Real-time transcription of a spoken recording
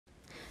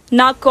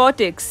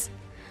Narcotics,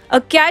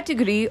 a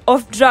category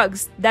of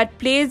drugs that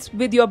plays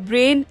with your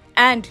brain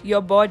and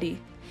your body.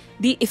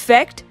 The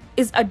effect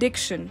is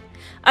addiction.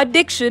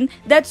 Addiction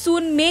that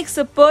soon makes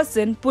a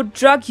person put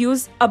drug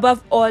use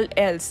above all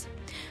else.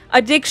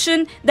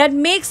 Addiction that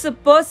makes a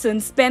person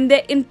spend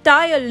their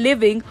entire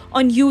living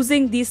on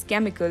using these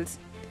chemicals.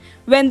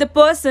 When the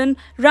person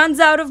runs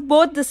out of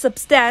both the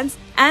substance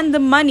and the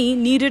money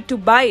needed to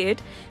buy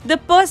it, the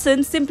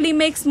person simply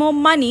makes more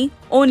money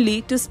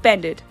only to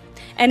spend it.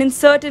 And in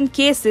certain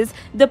cases,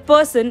 the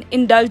person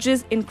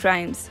indulges in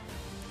crimes.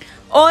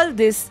 All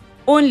this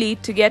only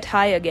to get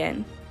high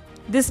again.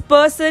 This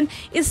person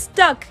is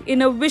stuck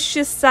in a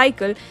vicious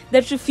cycle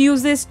that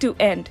refuses to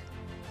end.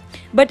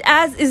 But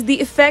as is the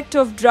effect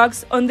of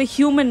drugs on the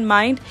human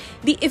mind,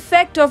 the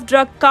effect of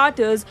drug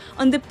cartels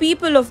on the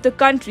people of the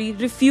country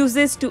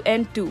refuses to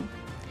end too.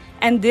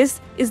 And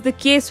this is the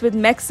case with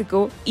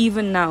Mexico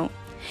even now.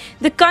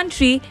 The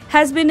country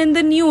has been in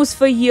the news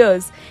for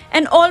years,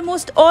 and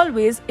almost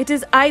always it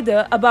is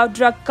either about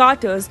drug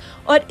cartels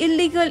or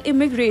illegal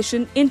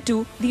immigration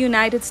into the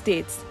United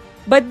States.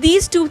 But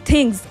these two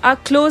things are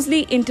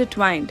closely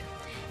intertwined,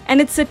 and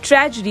it's a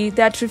tragedy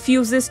that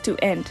refuses to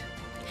end.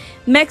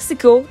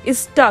 Mexico is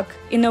stuck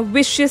in a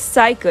vicious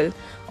cycle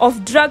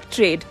of drug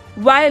trade,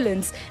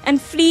 violence,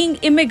 and fleeing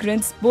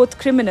immigrants, both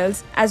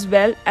criminals as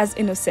well as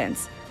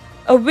innocents.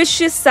 A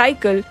vicious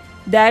cycle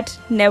that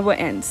never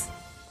ends.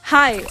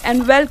 Hi,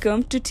 and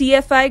welcome to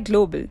TFI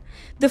Global,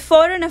 the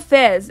foreign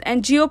affairs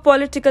and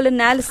geopolitical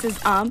analysis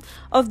arm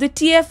of the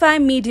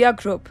TFI Media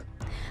Group.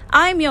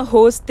 I'm your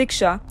host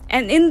Diksha,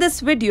 and in this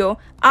video,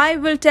 I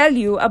will tell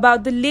you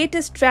about the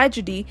latest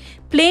tragedy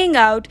playing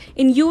out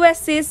in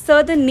USA's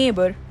southern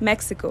neighbor,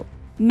 Mexico.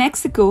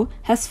 Mexico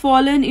has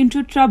fallen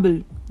into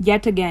trouble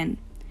yet again.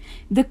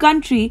 The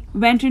country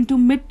went into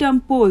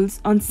midterm polls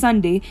on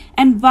Sunday,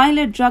 and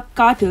violent drug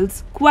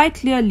cartels quite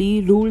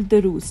clearly ruled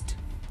the roost.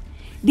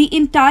 The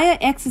entire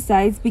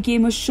exercise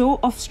became a show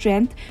of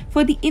strength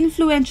for the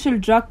influential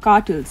drug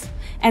cartels,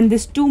 and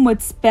this too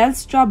much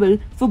spells trouble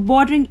for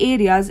bordering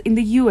areas in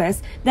the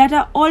US that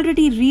are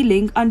already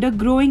reeling under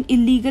growing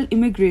illegal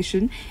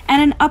immigration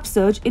and an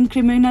upsurge in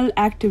criminal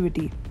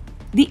activity.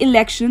 The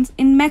elections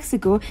in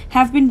Mexico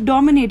have been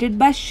dominated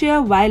by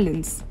sheer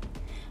violence.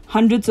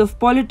 Hundreds of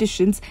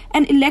politicians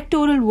and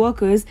electoral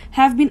workers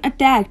have been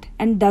attacked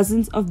and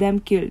dozens of them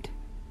killed.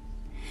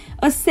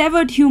 A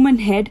severed human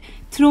head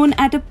thrown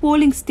at a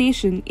polling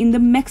station in the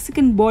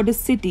Mexican border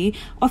city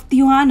of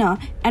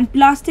Tijuana and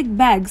plastic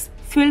bags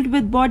filled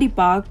with body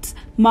parts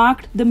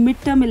marked the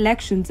midterm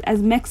elections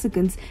as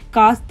Mexicans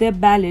cast their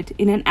ballot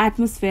in an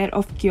atmosphere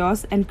of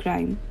chaos and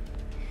crime.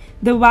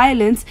 The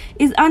violence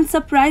is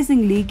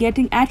unsurprisingly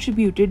getting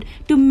attributed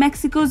to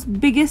Mexico's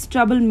biggest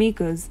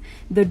troublemakers,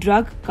 the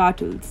drug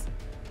cartels.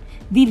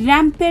 The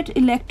rampant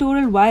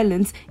electoral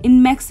violence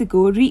in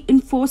Mexico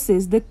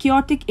reinforces the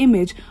chaotic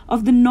image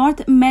of the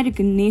North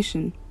American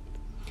nation.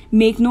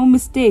 Make no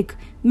mistake,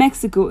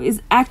 Mexico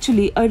is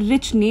actually a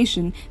rich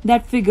nation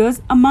that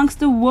figures amongst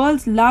the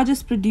world's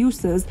largest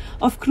producers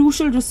of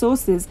crucial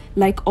resources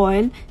like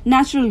oil,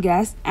 natural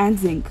gas, and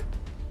zinc.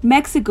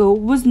 Mexico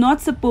was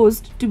not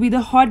supposed to be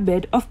the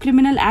hotbed of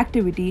criminal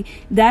activity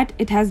that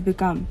it has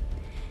become.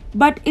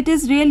 But it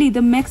is really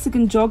the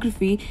Mexican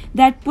geography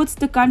that puts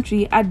the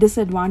country at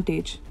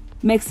disadvantage.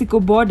 Mexico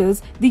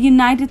borders the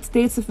United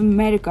States of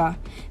America,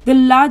 the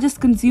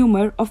largest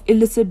consumer of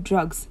illicit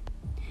drugs.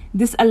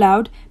 This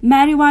allowed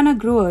marijuana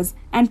growers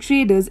and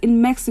traders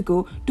in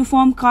Mexico to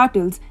form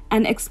cartels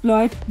and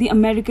exploit the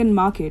American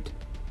market.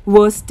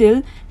 Worse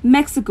still,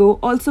 Mexico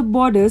also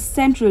borders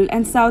Central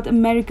and South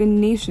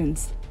American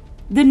nations.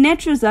 The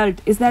net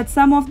result is that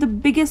some of the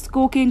biggest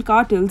cocaine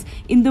cartels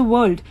in the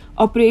world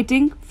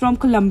operating from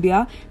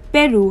Colombia,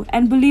 Peru,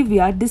 and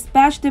Bolivia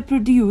dispatch their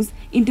produce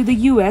into the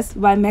US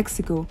via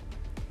Mexico.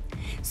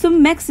 So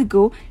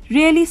Mexico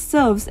really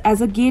serves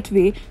as a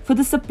gateway for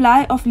the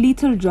supply of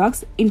lethal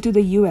drugs into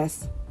the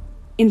US.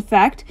 In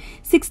fact,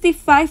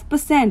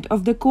 65%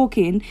 of the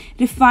cocaine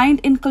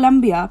refined in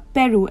Colombia,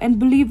 Peru, and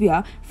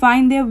Bolivia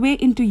find their way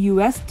into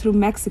US through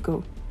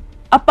Mexico.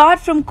 Apart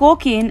from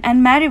cocaine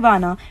and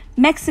marijuana,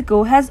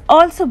 Mexico has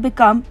also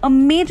become a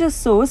major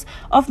source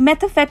of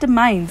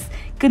methamphetamines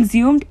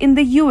consumed in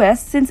the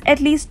US since at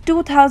least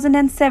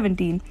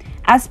 2017,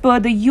 as per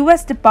the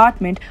US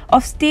Department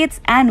of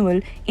State's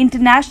annual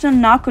International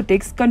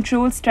Narcotics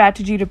Control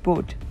Strategy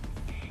report.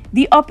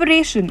 The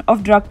operation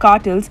of drug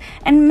cartels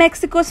and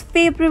Mexico's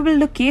favorable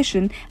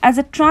location as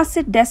a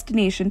transit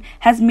destination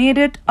has made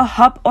it a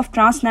hub of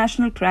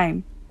transnational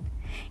crime.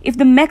 If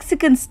the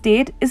Mexican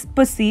state is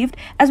perceived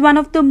as one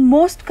of the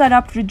most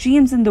corrupt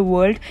regimes in the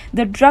world,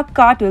 the drug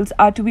cartels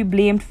are to be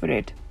blamed for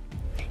it.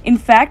 In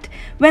fact,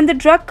 when the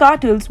drug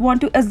cartels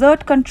want to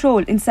assert control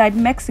inside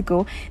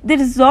Mexico, they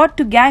resort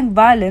to gang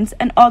violence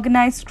and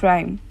organized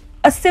crime.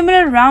 A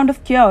similar round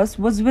of chaos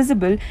was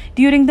visible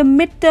during the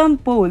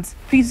midterm polls,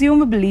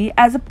 presumably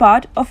as a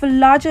part of a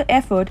larger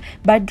effort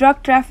by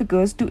drug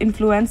traffickers to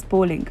influence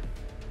polling.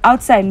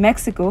 Outside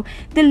Mexico,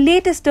 the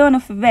latest turn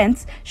of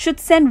events should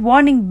send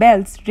warning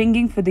bells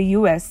ringing for the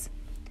US.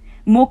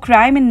 More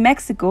crime in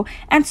Mexico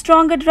and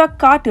stronger drug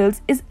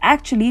cartels is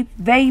actually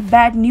very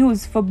bad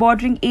news for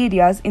bordering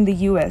areas in the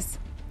US.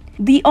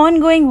 The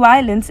ongoing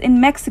violence in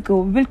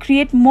Mexico will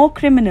create more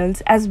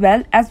criminals as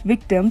well as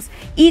victims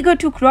eager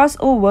to cross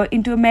over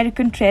into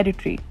American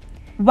territory.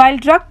 While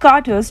drug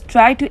cartels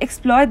try to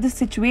exploit the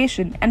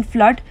situation and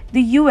flood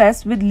the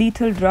US with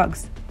lethal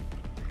drugs.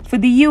 For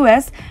the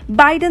US,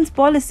 Biden's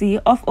policy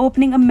of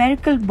opening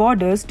American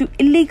borders to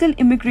illegal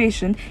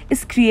immigration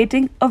is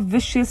creating a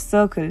vicious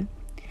circle.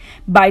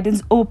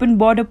 Biden's open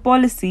border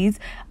policies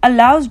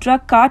allows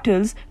drug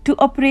cartels to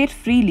operate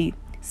freely,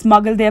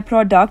 smuggle their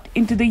product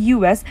into the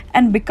US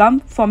and become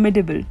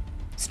formidable.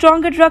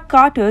 Stronger drug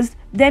cartels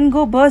then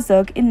go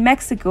berserk in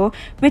Mexico,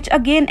 which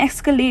again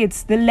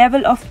escalates the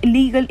level of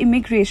illegal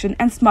immigration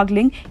and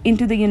smuggling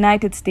into the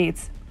United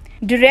States.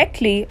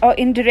 Directly or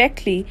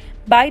indirectly,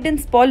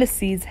 Biden's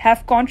policies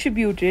have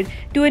contributed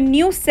to a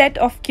new set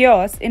of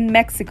chaos in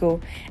Mexico,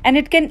 and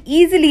it can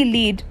easily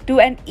lead to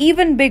an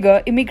even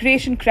bigger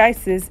immigration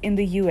crisis in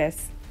the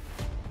US.